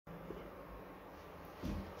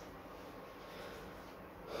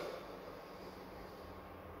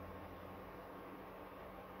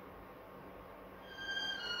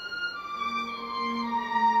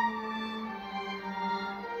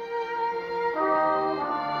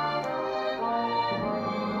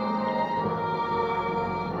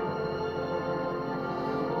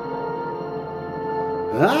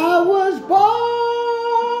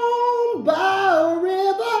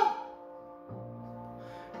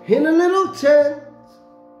in a little tent.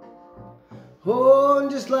 Oh,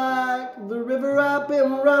 and just like the river I've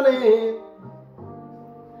been running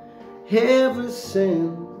ever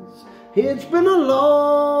since. It's been a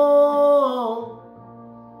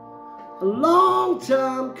long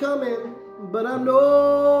time coming, but I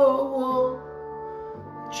know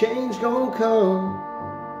change gonna come.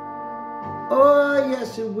 Oh,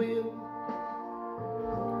 yes it will.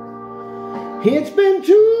 It's been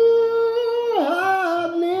too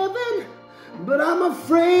hard living, but I'm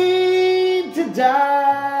afraid to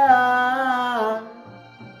die,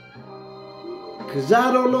 'cause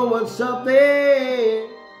I don't know what's up there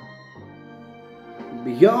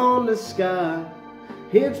beyond the sky.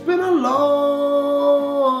 It's been a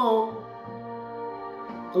long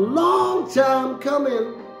time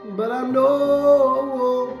coming, but I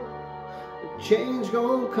know change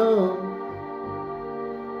gonna come.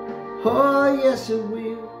 Oh, yes it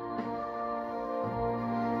will.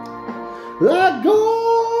 I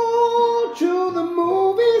go to the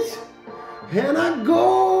movies and I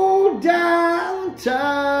go downtown.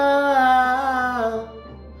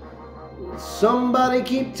 Somebody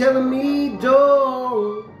keep telling me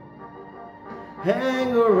don't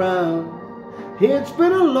hang around. It's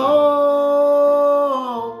been a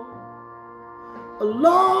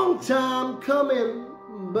long time coming,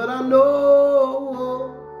 but I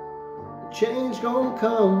know change gonna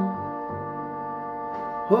come.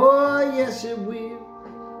 Oh, yes it will.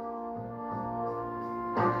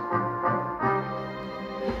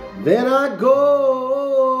 Then I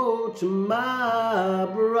go to my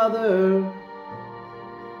brother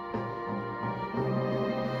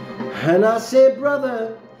and I say,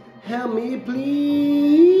 brother, help me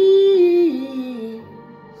please.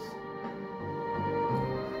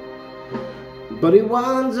 But he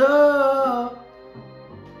winds up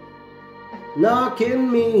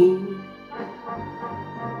knocking me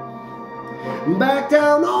back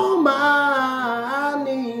down on my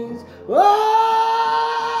knees.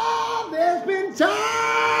 Oh, there's been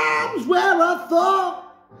times where I thought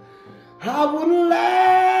I wouldn't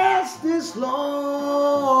last this long.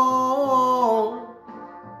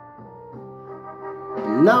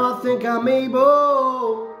 Now I think I'm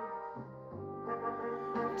able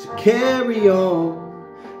to carry on.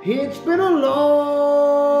 It's been a long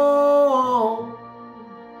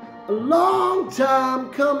time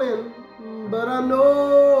coming, but I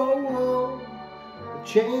know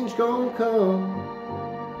change gonna come.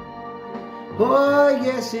 Oh,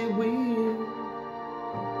 yes it will.